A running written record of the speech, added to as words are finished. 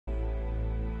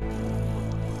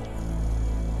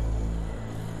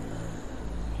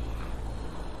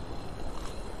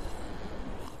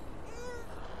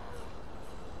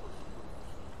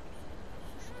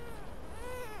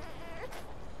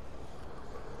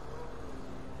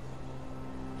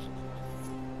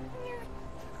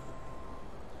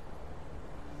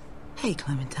Hey,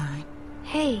 Clementine.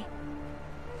 Hey.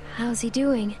 How's he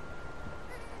doing?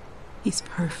 He's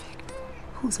perfect.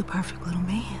 Who's a perfect little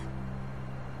man?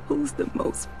 Who's the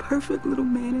most perfect little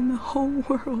man in the whole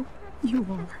world? You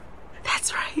are.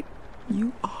 That's right.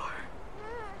 You are.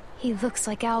 He looks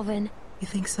like Alvin. You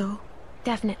think so?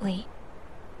 Definitely.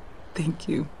 Thank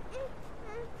you.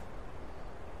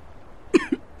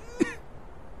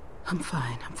 I'm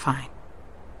fine. I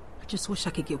just wish I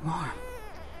could get warm.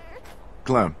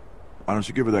 Clem, why don't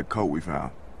you give her that coat we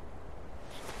found?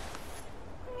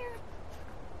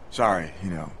 Sorry,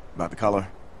 about the color.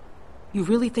 You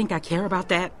really think I care about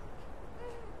that?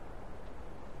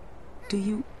 Do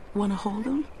you want to hold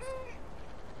him?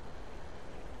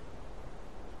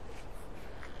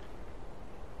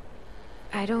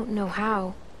 I don't know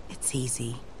how. It's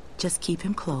easy. Just keep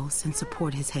him close and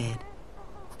support his head.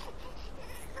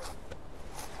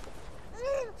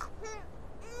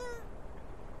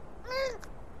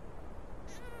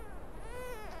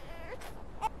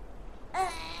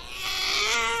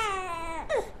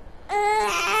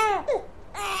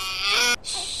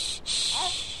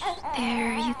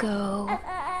 There you go.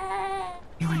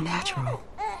 You're natural.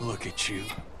 Look at you,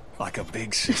 like a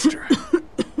big sister.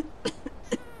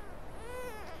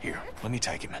 Here, let me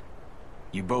take him.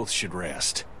 You both should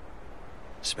rest.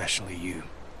 Especially you.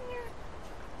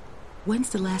 When's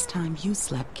the last time you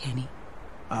slept, Kenny?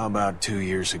 About 2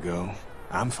 years ago.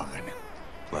 I'm fine.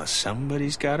 Plus,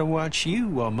 somebody's gotta watch you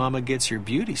while Mama gets her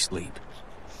beauty sleep.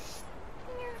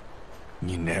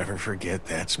 You never forget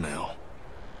that smell.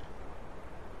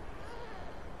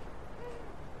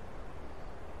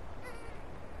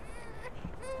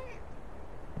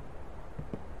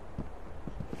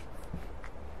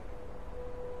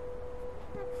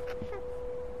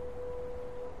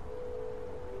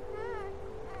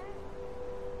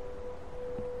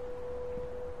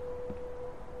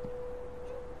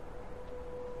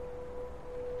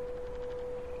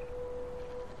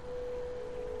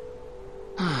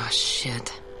 Oh, shit.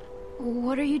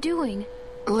 What are you doing?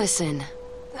 Listen,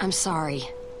 I'm sorry.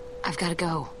 I've gotta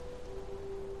go.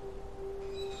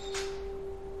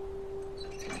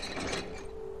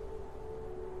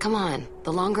 Come on,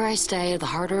 the longer I stay, the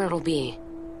harder it'll be.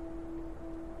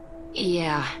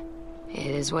 Yeah, it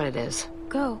is what it is.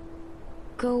 Go.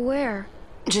 Go where?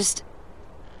 Just...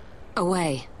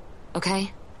 away,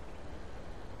 okay?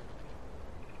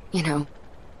 You know,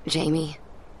 Jamie,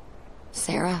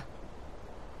 Sarah...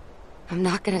 I'm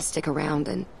not gonna stick around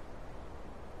and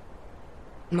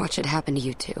watch it happen to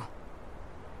you too.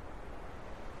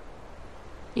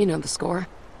 You know the score.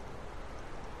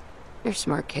 You're a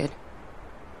smart kid.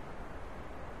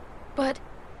 But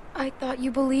I thought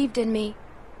you believed in me.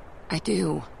 I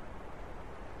do.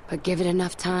 But give it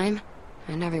enough time,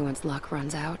 and everyone's luck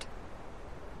runs out.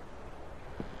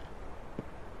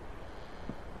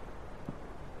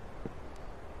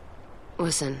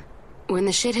 Listen, when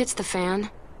the shit hits the fan,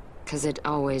 'cause it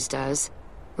always does,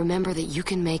 remember that you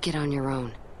can make it on your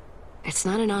own. It's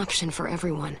not an option for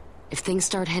everyone. If things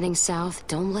start heading south,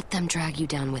 don't let them drag you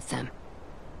down with them.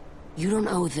 You don't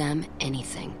owe them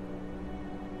anything.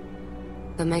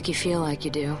 They'll make you feel like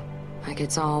you do, like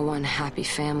it's all one happy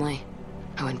family.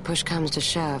 And when push comes to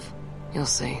shove, you'll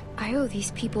see. I owe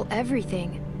these people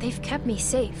everything. They've kept me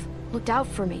safe, looked out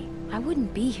for me. I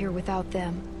wouldn't be here without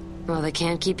them. Well, they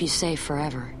can't keep you safe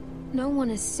forever. No one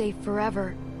is safe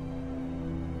forever.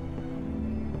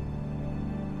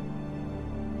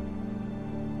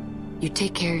 You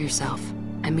take care of yourself.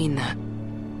 I mean that.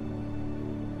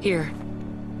 Here.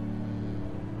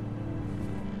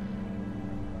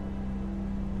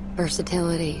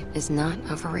 Versatility is not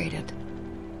overrated.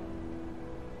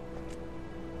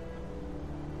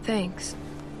 Thanks.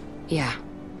 Yeah.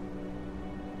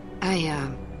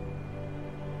 I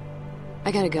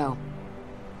gotta go.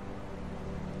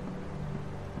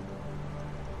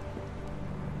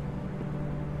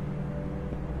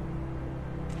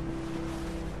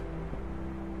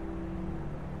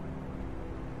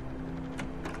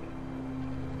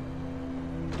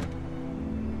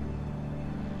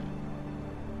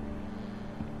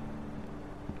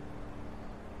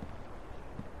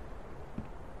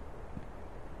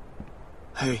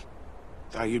 Hey,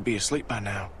 thought you'd be asleep by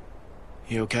now.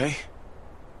 You okay?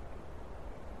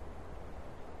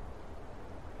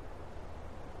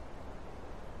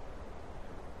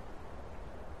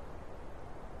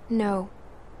 No.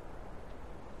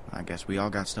 I guess we all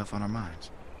got stuff on our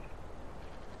minds.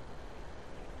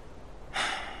 The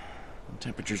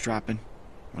temperature's dropping.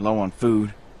 We're low on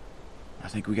food. I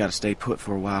think we gotta stay put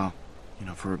for a while,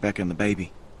 for Rebecca and the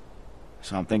baby.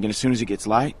 So I'm thinking as soon as it gets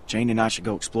light, Jane and I should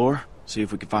go explore, see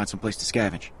if we can find some place to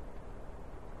scavenge.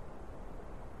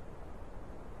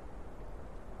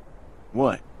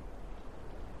 What?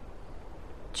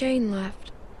 Jane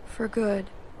left. For good.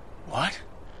 What?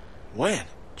 When?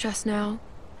 Just now.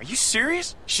 Are you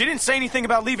serious? She didn't say anything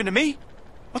about leaving to me?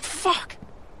 What the fuck?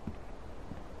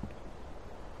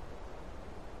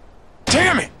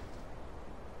 Damn it!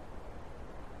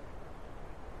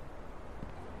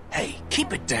 Hey,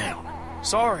 keep it down.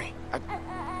 Sorry.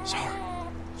 Sorry.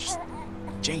 Just...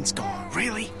 Jane's gone.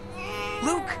 Really?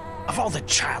 Luke, of all the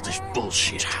childish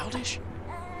bullshit. Childish?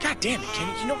 God damn it,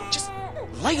 Kenny. You know what? Just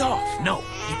lay off. No,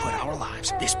 you put our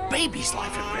lives, this baby's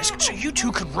life at risk, so you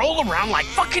two could roll around like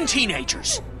fucking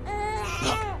teenagers.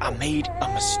 Look, I made a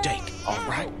mistake, all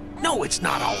right? No, it's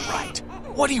not all right.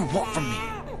 What do you want from me?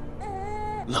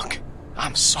 Look,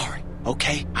 I'm sorry,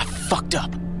 okay? I fucked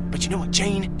up. But you know what,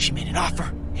 Jane? She made an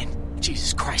offer, and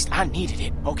Jesus Christ, I needed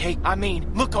it, okay? I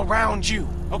mean, look around you,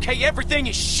 okay? Everything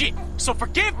is shit. So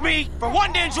forgive me for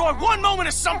wanting to enjoy one moment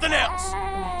of something else.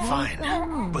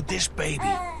 Fine, but this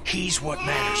baby, he's what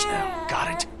matters now,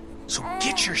 got it? So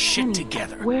get your shit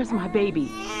together. Where's my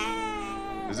baby?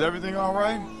 Is everything all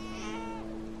right?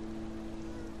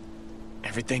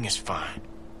 Everything is fine.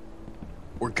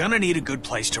 We're gonna need a good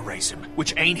place to raise him,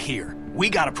 which ain't here.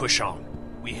 We gotta push on.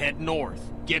 We head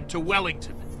north, get to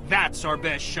Wellington. That's our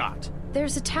best shot.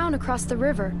 There's a town across the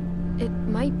river. It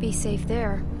might be safe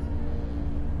there.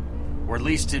 Or at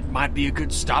least it might be a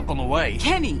good stop on the way.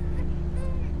 Kenny!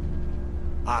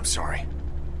 I'm sorry.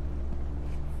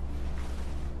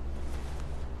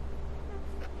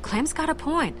 Clem's got a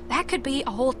point. That could be a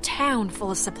whole town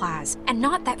full of supplies, and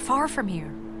not that far from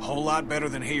here. Whole lot better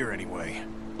than here, anyway.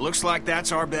 Looks like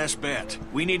that's our best bet.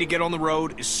 We need to get on the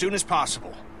road as soon as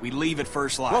possible. We leave at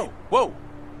first light. Whoa, whoa!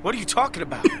 What are you talking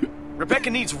about?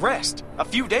 Rebecca needs rest. A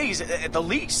few days at the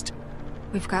least.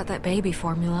 We've got that baby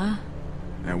formula.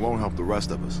 And won't help the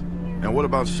rest of us. And what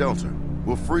about shelter?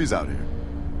 We'll freeze out here.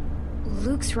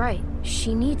 Luke's right.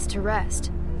 She needs to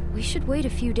rest. We should wait a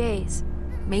few days.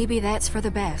 Maybe that's for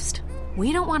the best.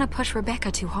 We don't want to push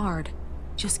Rebecca too hard.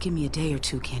 Just give me a day or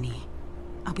two, Kenny.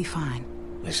 I'll be fine.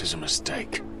 This is a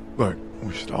mistake. Look,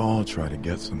 we should all try to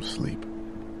get some sleep.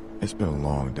 It's been a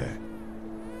long day.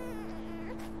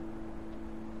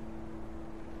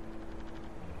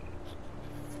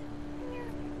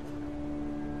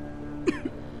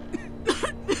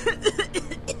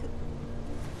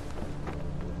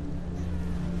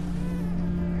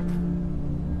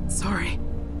 Sorry.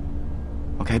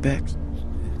 Okay, Bex?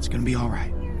 It's gonna be all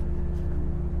right.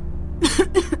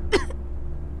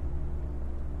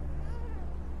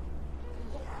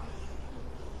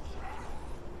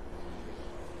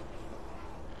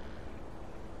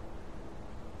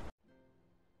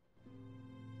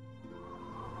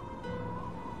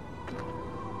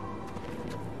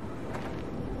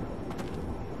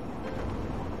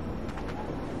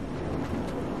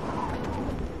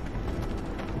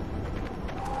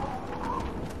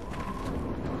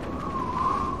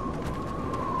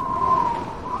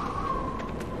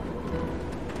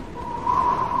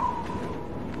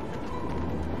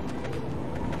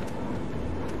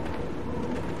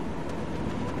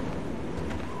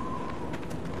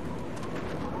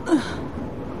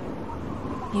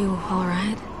 You all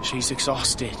right? She's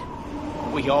exhausted.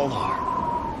 We all are.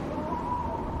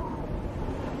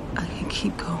 I can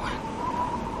keep going.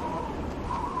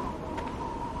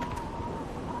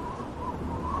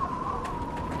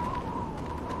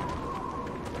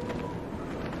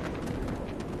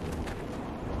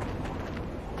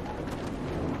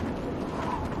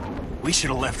 We should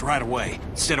have left right away,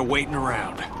 instead of waiting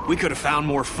around. We could have found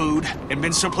more food and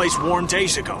been someplace warm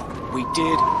days ago. We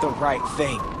did the right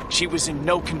thing. She was in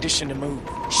no condition to move.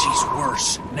 She's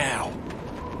worse now.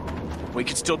 We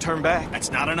could still turn back.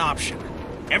 That's not an option.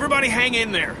 Everybody hang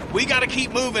in there. We gotta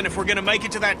keep moving if we're gonna make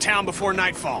it to that town before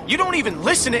nightfall. You don't even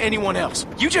listen to anyone else.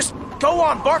 You just go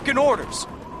on barking orders.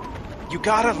 You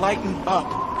gotta lighten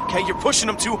up, okay? You're pushing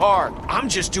them too hard. I'm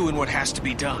just doing what has to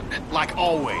be done, like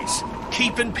always.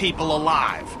 Keeping people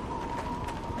alive.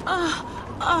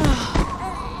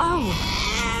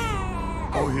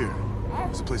 Oh, here.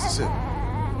 There's a place to sit.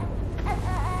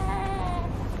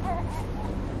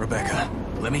 Rebecca,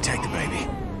 let me take the baby.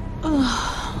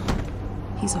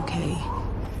 He's okay.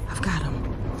 I've got him.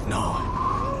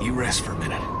 No, you rest for a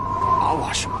minute. I'll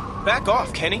wash him. Back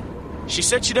off, Kenny. She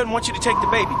said she doesn't want you to take the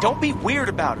baby. Don't be weird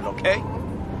about it, okay?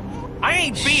 I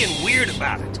ain't being weird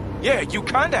about it. Yeah, you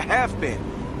kinda have been.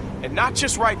 And not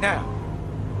just right now.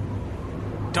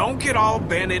 Don't get all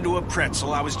bent into a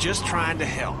pretzel. I was just trying to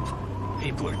help.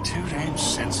 People are too damn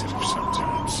sensitive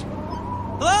sometimes.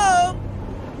 Hello?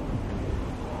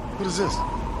 What is this?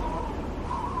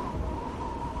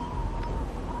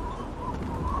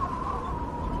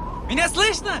 Меня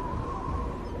слышно?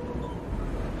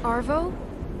 Arvo?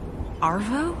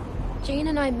 Arvo? Jane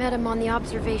and I met him on the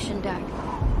observation deck.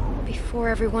 Before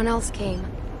everyone else came.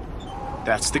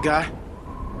 That's the guy?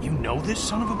 You know this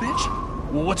son of a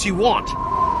bitch? Well, what's he want?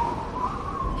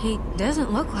 He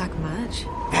doesn't look like much.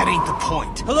 That ain't the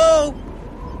point. Hello?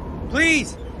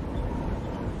 Please!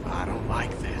 I don't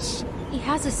like this. He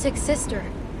has a sick sister.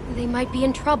 They might be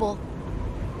in trouble.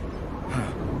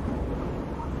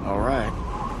 All right.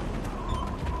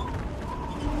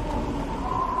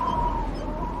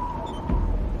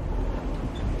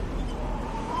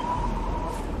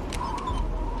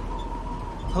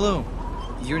 Hello.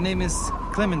 Your name is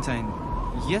Clementine,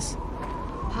 yes?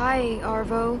 Hi,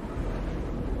 Arvo.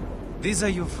 These are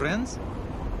your friends?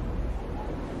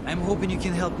 I'm hoping you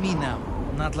can help me now,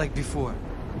 not like before.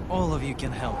 All of you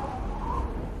can help.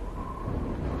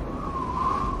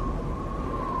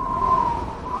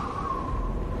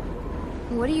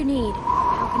 What do you need?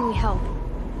 How can we help?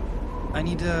 I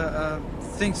need,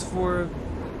 things for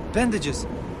bandages.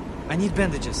 I need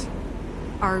bandages.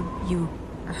 Are you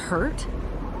hurt?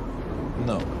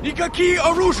 No. Никакие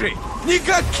оружия!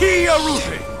 Никакие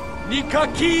оружия!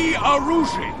 Никакие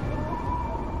оружия!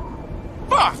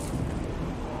 Fuck!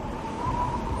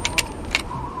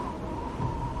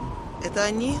 Это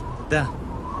они? Да,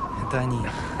 это они.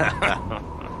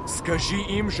 Скажи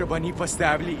им, чтобы они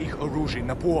поставили их оружие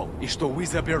на пол, и что мы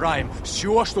забираем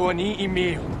все, что они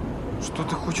имеют. Что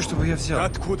ты хочешь, чтобы я взял?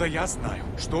 Откуда я знаю?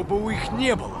 Чтобы у их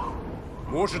не было.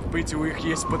 Может быть, у них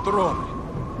есть патроны.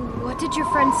 What did your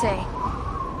friend say?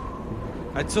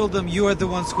 I told them you are the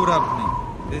ones who robbed me.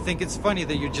 They think it's funny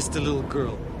that you're just a little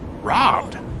girl.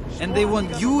 Robbed? And they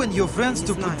want you and your friends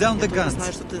to put down the guns,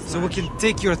 so we can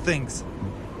take your things.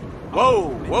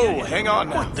 Whoa, whoa, hang on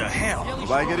now. What the hell?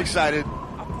 Why get excited?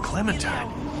 Clementine,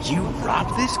 you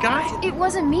robbed this guy? It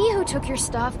wasn't me who took your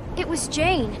stuff. It was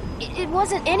Jane. It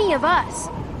wasn't any of us.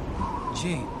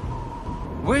 Jane,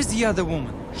 where's the other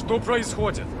woman? Что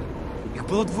происходит? Их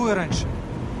было двое раньше.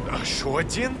 Еще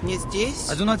один? Не здесь?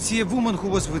 I do not see a woman who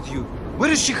was with you.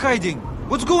 Where is she hiding?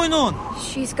 What's going on?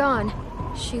 She's gone.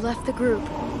 She left the group.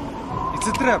 It's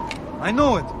a trap. I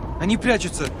know it. Они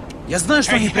прячутся. Я знаю,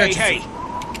 что они прячутся. Hey.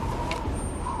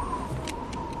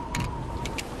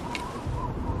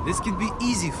 This can be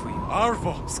easy for you.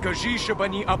 Арво, скажи, чтобы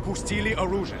они опустили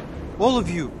оружие. All of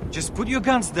you, just put your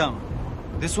guns down.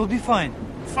 This will be fine.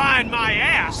 Find my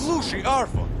ass! Слушай,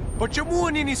 Арво, почему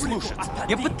они не слушают?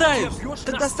 Я пытаюсь.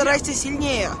 Тогда старайся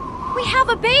сильнее. We have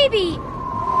a baby!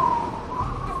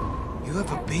 You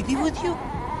have a baby with you?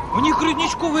 У них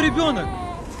грудничковый ребенок.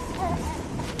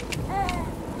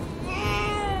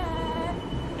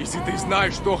 Если ты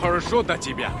знаешь, что хорошо для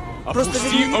тебя, Просто опусти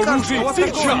возьми лекарство, оружие вот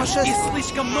такого сейчас! нашествия.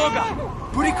 Слишком много.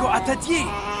 Бурико, отойди.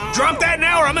 Drop that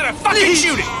now or I'm gonna fucking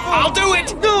shoot it! I'll do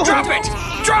it! No. Drop it!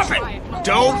 Drop it!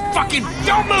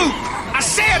 Don't move! I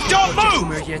said don't move!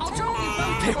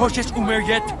 Ты хочешь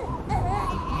умереть?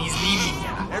 Не зли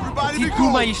меня. Everybody Ты be cool.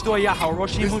 думаешь, что я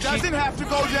хороший This мужчина? doesn't have to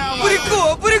go down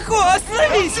like Бурико,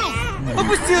 остановись!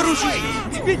 Опусти оружие!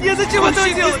 Тебе незачем этого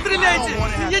делать! Не стреляйте!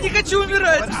 Я не хочу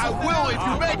умирать! I will if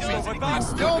you make me.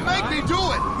 Don't make me do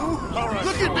it.